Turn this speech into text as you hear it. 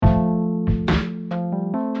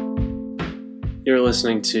You're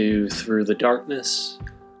listening to Through the Darkness.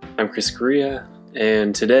 I'm Chris Correa,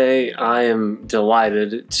 and today I am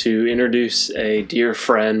delighted to introduce a dear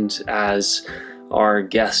friend as our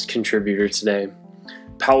guest contributor today.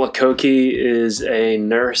 Paola Koki is a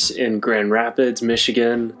nurse in Grand Rapids,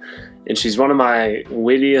 Michigan, and she's one of my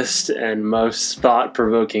wittiest and most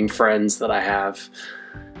thought-provoking friends that I have.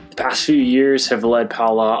 The past few years have led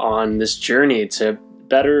Paola on this journey to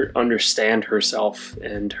better understand herself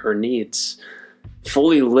and her needs,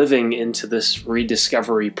 fully living into this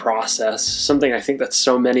rediscovery process. Something I think that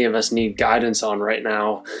so many of us need guidance on right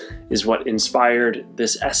now is what inspired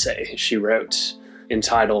this essay she wrote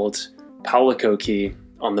entitled Paola Koki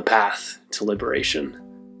on the Path to Liberation.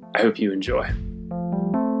 I hope you enjoy.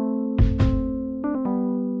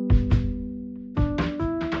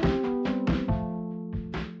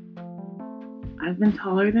 I've been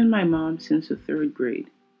taller than my mom since the third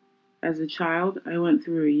grade. As a child, I went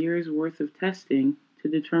through a year's worth of testing to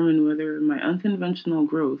determine whether my unconventional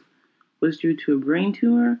growth was due to a brain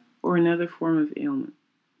tumor or another form of ailment.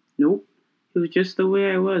 Nope, it was just the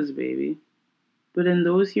way I was, baby. But in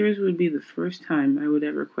those years would be the first time I would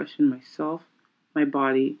ever question myself, my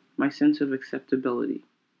body, my sense of acceptability.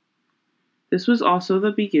 This was also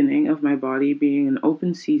the beginning of my body being an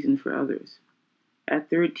open season for others. At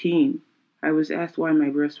 13, I was asked why my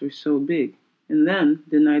breasts were so big, and then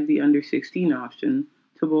denied the under 16 option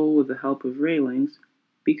to bowl with the help of railings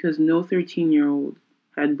because no 13-year-old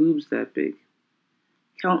had boobs that big.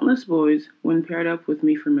 Countless boys, when paired up with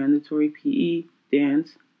me for mandatory PE,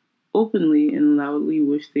 dance, openly and loudly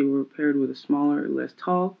wished they were paired with a smaller, less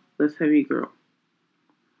tall, less heavy girl.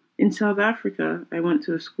 In South Africa, I went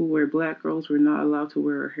to a school where black girls were not allowed to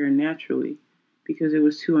wear their hair naturally because it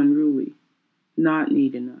was too unruly, not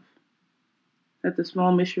neat enough. At the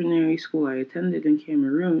small missionary school I attended in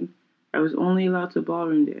Cameroon, I was only allowed to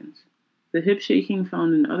ballroom dance. The hip shaking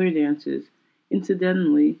found in other dances,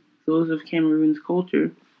 incidentally those of Cameroon's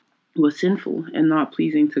culture, was sinful and not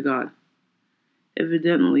pleasing to God.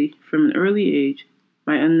 Evidently, from an early age,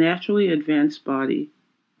 my unnaturally advanced body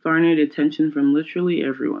garnered attention from literally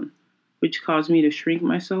everyone, which caused me to shrink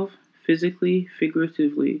myself, physically,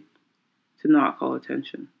 figuratively, to not call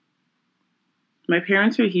attention. My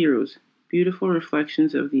parents are heroes, beautiful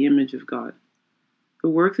reflections of the image of God. The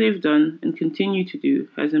work they've done and continue to do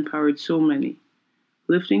has empowered so many,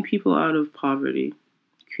 lifting people out of poverty,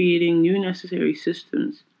 creating new necessary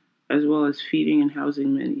systems, as well as feeding and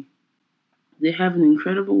housing many. They have an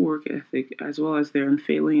incredible work ethic as well as their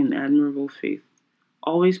unfailing and admirable faith,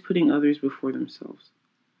 always putting others before themselves.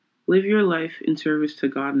 Live your life in service to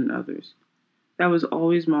God and others. That was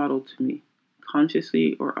always modeled to me,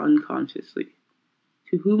 consciously or unconsciously.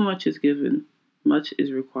 To whom much is given, much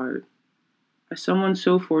is required. As someone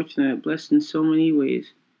so fortunate, blessed in so many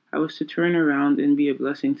ways, I was to turn around and be a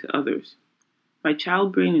blessing to others. My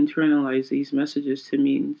child brain internalized these messages to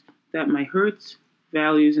mean that my hurts,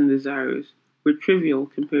 values, and desires were trivial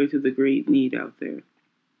compared to the great need out there.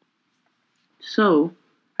 So,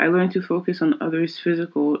 I learned to focus on others'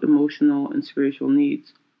 physical, emotional, and spiritual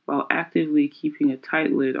needs, while actively keeping a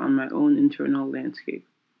tight lid on my own internal landscape.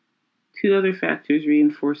 Two other factors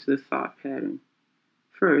reinforce the thought pattern.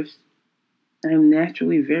 First, I am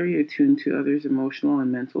naturally very attuned to others' emotional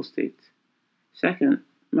and mental states. Second,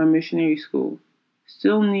 my missionary school,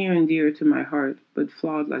 still near and dear to my heart, but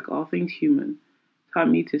flawed like all things human, taught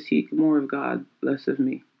me to seek more of God, less of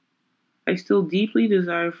me. I still deeply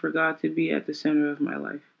desire for God to be at the center of my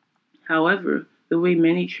life. However, the way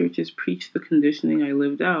many churches preach the conditioning I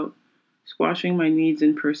lived out, squashing my needs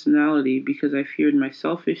and personality because I feared my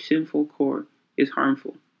selfish, sinful core, is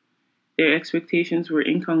harmful. Their expectations were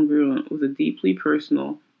incongruent with a deeply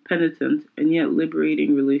personal, penitent, and yet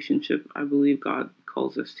liberating relationship I believe God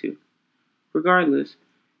calls us to. Regardless,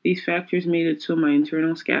 these factors made it so my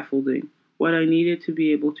internal scaffolding, what I needed to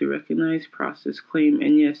be able to recognize, process, claim,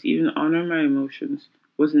 and yes, even honor my emotions,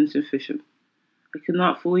 was insufficient. I could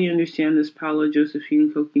not fully understand this Paola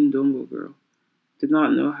Josephine Koki Ndombo girl. Did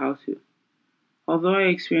not know how to. Although I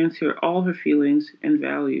experienced all her feelings and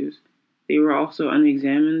values, they were also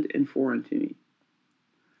unexamined and foreign to me.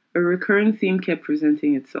 A recurring theme kept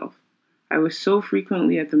presenting itself. I was so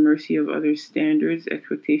frequently at the mercy of others' standards,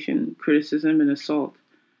 expectation, criticism, and assault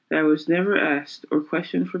that I was never asked or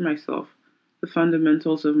questioned for myself the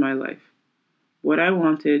fundamentals of my life, what I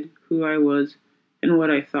wanted, who I was, and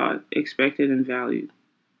what I thought, expected, and valued.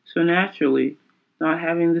 So naturally, not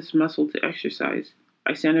having this muscle to exercise,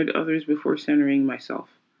 I centered others before centering myself.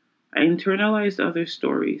 I internalized others'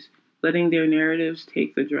 stories, letting their narratives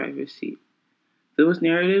take the driver's seat. Those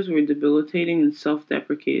narratives were debilitating and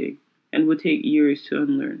self-deprecating, and would take years to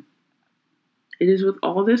unlearn. It is with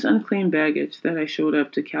all this unclaimed baggage that I showed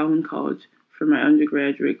up to Calvin College for my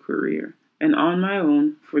undergraduate career, and on my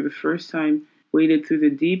own, for the first time, waded through the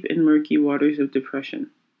deep and murky waters of depression.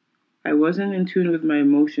 I wasn't in tune with my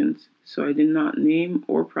emotions, so I did not name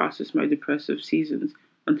or process my depressive seasons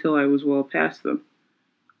until I was well past them.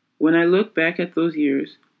 When I look back at those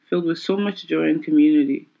years, filled with so much joy and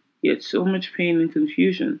community, yet so much pain and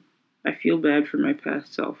confusion, I feel bad for my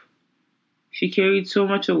past self. She carried so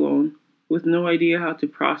much alone, with no idea how to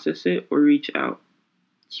process it or reach out.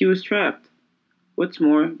 She was trapped. What's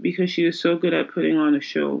more, because she was so good at putting on a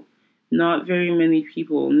show, not very many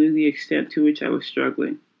people knew the extent to which I was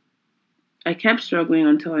struggling. I kept struggling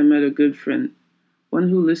until I met a good friend, one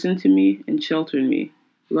who listened to me and sheltered me,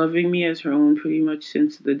 loving me as her own pretty much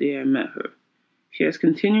since the day I met her. She has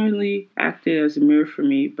continually acted as a mirror for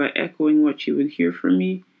me by echoing what she would hear from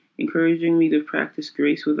me, encouraging me to practice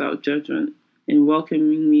grace without judgment, and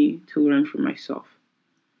welcoming me to learn for myself.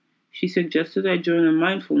 She suggested I join a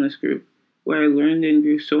mindfulness group where I learned and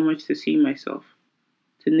grew so much to see myself,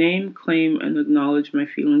 to name, claim, and acknowledge my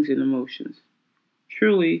feelings and emotions.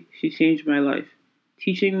 Truly, she changed my life,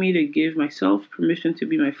 teaching me to give myself permission to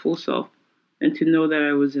be my full self and to know that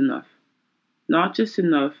I was enough. Not just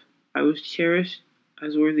enough, I was cherished,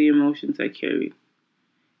 as were the emotions I carried.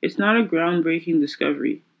 It's not a groundbreaking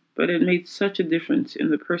discovery, but it made such a difference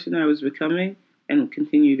in the person I was becoming and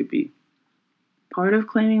continue to be. Part of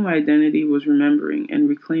claiming my identity was remembering and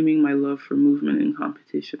reclaiming my love for movement and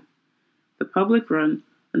competition. The Public Run,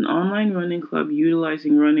 an online running club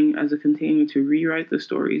utilizing running as a container to rewrite the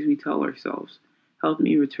stories we tell ourselves, helped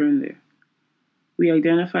me return there. We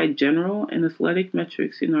identified general and athletic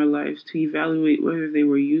metrics in our lives to evaluate whether they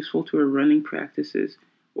were useful to our running practices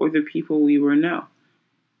or the people we were now.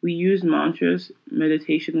 We used mantras,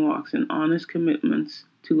 meditation walks, and honest commitments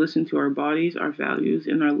to listen to our bodies, our values,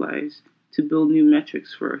 and our lives to build new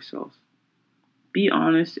metrics for ourselves. Be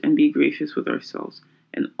honest and be gracious with ourselves,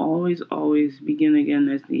 and always, always begin again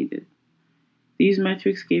as needed. These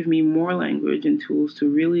metrics gave me more language and tools to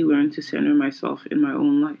really learn to center myself in my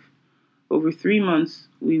own life. Over 3 months,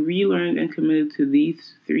 we relearned and committed to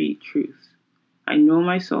these 3 truths. I know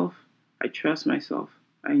myself, I trust myself,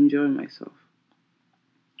 I enjoy myself.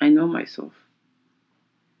 I know myself.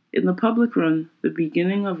 In the Public Run, the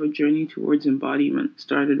beginning of a journey towards embodiment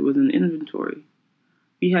started with an inventory.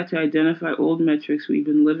 We had to identify old metrics we'd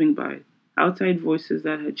been living by, outside voices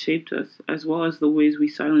that had shaped us, as well as the ways we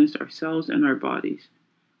silenced ourselves and our bodies.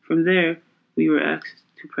 From there, we were asked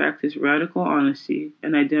to practice radical honesty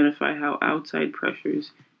and identify how outside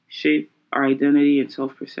pressures shape our identity and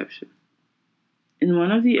self-perception. In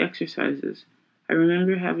one of the exercises, I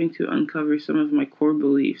remember having to uncover some of my core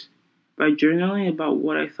beliefs by journaling about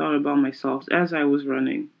what I thought about myself as I was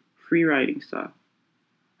running, free writing style.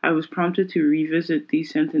 I was prompted to revisit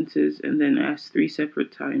these sentences and then ask 3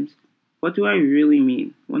 separate times, what do I really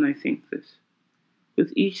mean when I think this?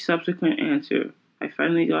 With each subsequent answer, I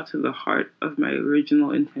finally got to the heart of my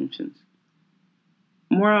original intentions.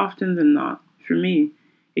 More often than not, for me,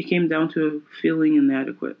 it came down to feeling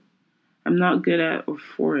inadequate. I'm not good at or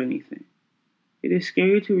for anything. It is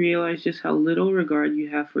scary to realize just how little regard you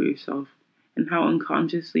have for yourself and how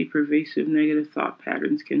unconsciously pervasive negative thought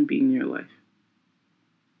patterns can be in your life.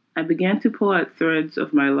 I began to pull at threads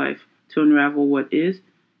of my life to unravel what is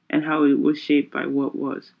and how it was shaped by what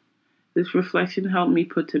was. This reflection helped me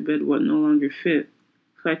put to bed what no longer fit,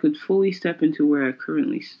 so I could fully step into where I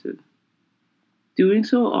currently stood. Doing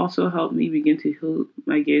so also helped me begin to heal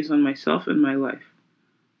my gaze on myself and my life.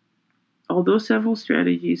 Although several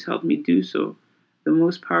strategies helped me do so, the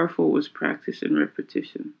most powerful was practice and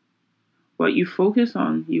repetition. What you focus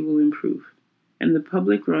on, you will improve, and the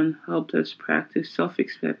Public Run helped us practice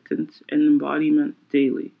self-acceptance and embodiment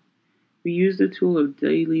daily. We used the tool of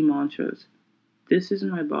daily mantras. This is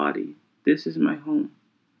my body. This is my home.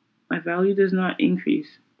 My value does not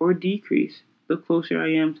increase or decrease the closer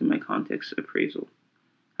I am to my context appraisal.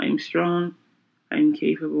 I am strong. I am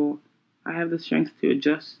capable. I have the strength to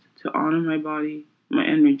adjust, to honor my body, my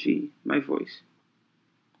energy, my voice.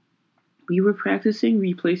 We were practicing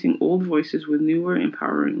replacing old voices with newer,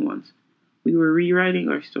 empowering ones. We were rewriting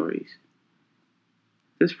our stories.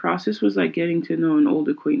 This process was like getting to know an old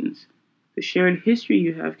acquaintance. The shared history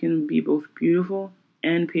you have can be both beautiful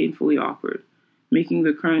and painfully awkward, making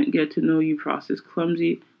the current get-to-know-you process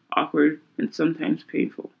clumsy, awkward, and sometimes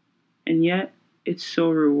painful. And yet, it's so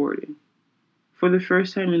rewarding. For the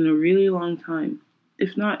first time in a really long time,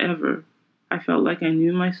 if not ever, I felt like I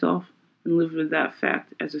knew myself and lived with that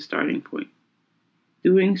fact as a starting point.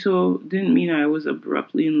 Doing so didn't mean I was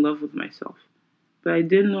abruptly in love with myself, but I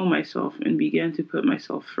did know myself and began to put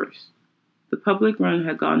myself first. The public run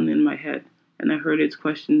had gotten in my head, and I heard its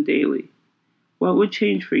question daily. What would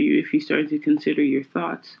change for you if you started to consider your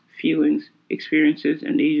thoughts, feelings, experiences,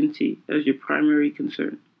 and agency as your primary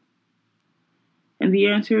concern? And the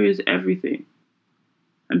answer is everything.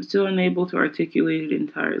 I'm still unable to articulate it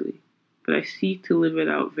entirely, but I seek to live it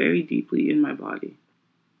out very deeply in my body.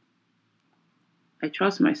 I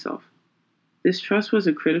trust myself. This trust was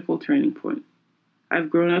a critical turning point.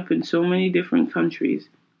 I've grown up in so many different countries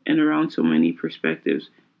and around so many perspectives: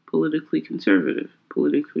 politically conservative,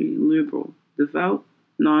 politically liberal, devout,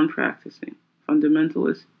 non-practicing,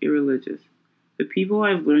 fundamentalist, irreligious. The people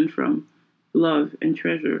I've learned from, love, and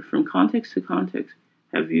treasure from context to context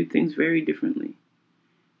have viewed things very differently.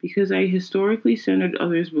 Because I historically centered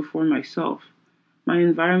others before myself, my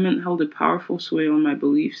environment held a powerful sway on my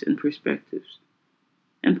beliefs and perspectives.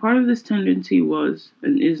 And part of this tendency was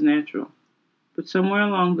and is natural. But somewhere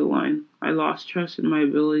along the line, I lost trust in my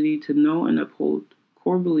ability to know and uphold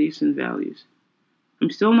core beliefs and values. I'm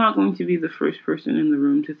still not going to be the first person in the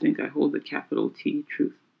room to think I hold the capital T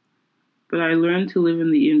truth. But I learned to live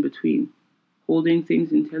in the in-between, holding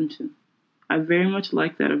things in tension. I very much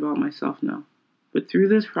like that about myself now. But through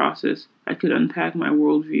this process, I could unpack my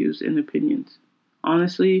worldviews and opinions.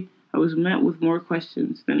 Honestly, I was met with more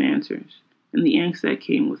questions than answers, and the angst that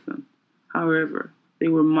came with them. However, they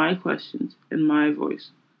were my questions and my voice,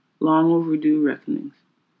 long overdue reckonings.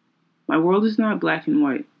 My world is not black and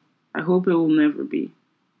white. I hope it will never be.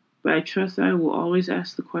 But I trust that I will always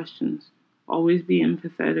ask the questions, always be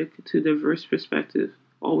empathetic to diverse perspectives,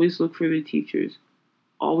 always look for the teachers,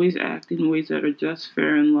 always act in ways that are just,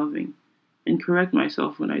 fair, and loving, and correct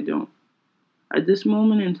myself when I don't. At this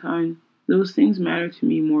moment in time, those things matter to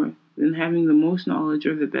me more than having the most knowledge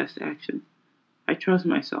or the best action. I trust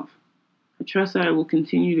myself. I trust that I will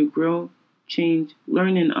continue to grow, change,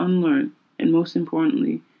 learn, and unlearn, and most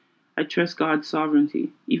importantly, I trust God's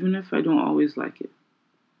sovereignty, even if I don't always like it.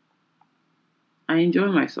 I enjoy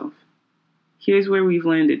myself. Here's where we've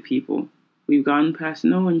landed, people. We've gotten past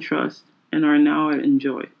know and trust, and are now at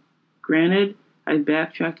enjoy. Granted, I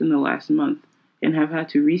backtracked in the last month, and have had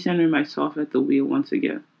to recenter myself at the wheel once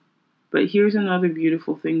again. But here's another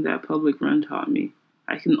beautiful thing that public run taught me.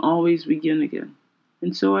 I can always begin again.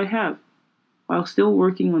 And so I have. While still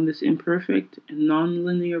working on this imperfect and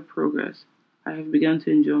non-linear progress, I have begun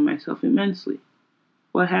to enjoy myself immensely.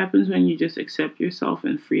 What happens when you just accept yourself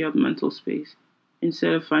and free up mental space,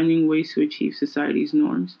 instead of finding ways to achieve society's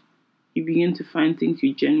norms? You begin to find things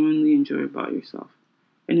you genuinely enjoy about yourself,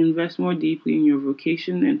 and invest more deeply in your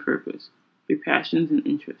vocation and purpose, your passions and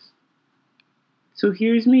interests. So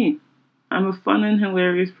here's me. I'm a fun and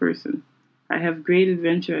hilarious person. I have great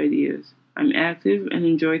adventure ideas. I'm active and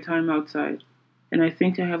enjoy time outside, and I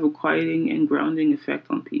think I have a quieting and grounding effect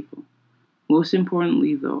on people. Most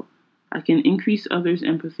importantly, though, I can increase others'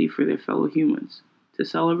 empathy for their fellow humans, to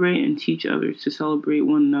celebrate and teach others to celebrate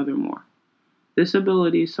one another more. This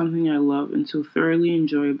ability is something I love and so thoroughly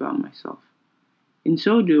enjoy about myself. In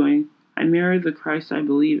so doing, I mirror the Christ I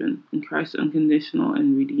believe in Christ's unconditional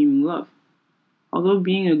and redeeming love. Although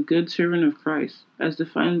being a good servant of Christ, as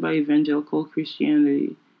defined by evangelical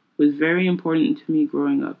Christianity, was very important to me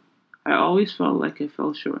growing up, I always felt like I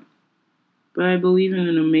fell short. But I believe in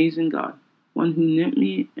an amazing God, one who knit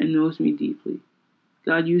me and knows me deeply.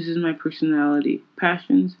 God uses my personality,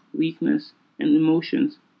 passions, weakness, and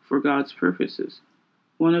emotions for God's purposes,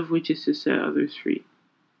 one of which is to set others free.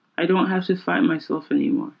 I don't have to fight myself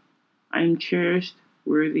anymore. I am cherished,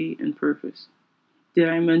 worthy, and purposed. Did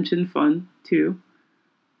I mention fun, too?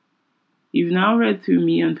 You've now read through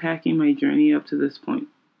me unpacking my journey up to this point,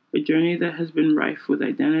 a journey that has been rife with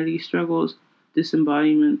identity struggles,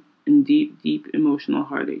 disembodiment, and deep, deep emotional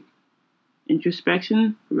heartache.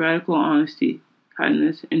 Introspection, radical honesty,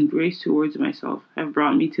 kindness, and grace towards myself have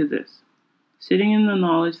brought me to this, sitting in the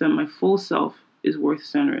knowledge that my full self is worth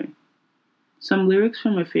centering. Some lyrics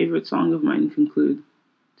from a favorite song of mine conclude,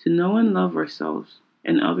 "To know and love ourselves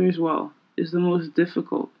and others well is the most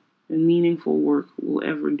difficult and meaningful work we'll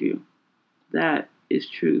ever do." That is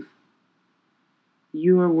truth.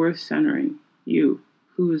 You are worth centering. You,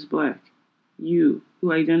 who is black. You,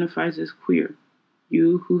 who identifies as queer.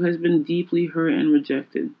 You, who has been deeply hurt and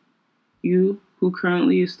rejected. You, who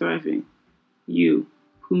currently is thriving. You,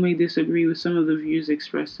 who may disagree with some of the views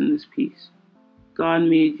expressed in this piece. God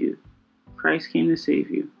made you. Christ came to save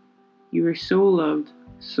you. You are so loved,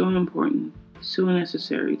 so important, so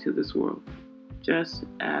necessary to this world, just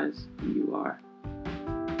as you are.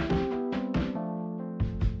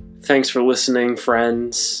 Thanks for listening,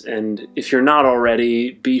 friends. And if you're not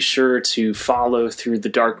already, be sure to follow Through the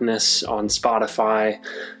Darkness on Spotify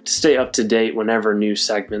to stay up to date whenever new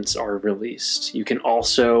segments are released. You can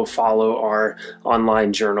also follow our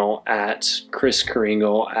online journal at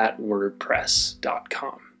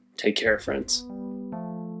chriskringle@wordpress.com. Take care, friends.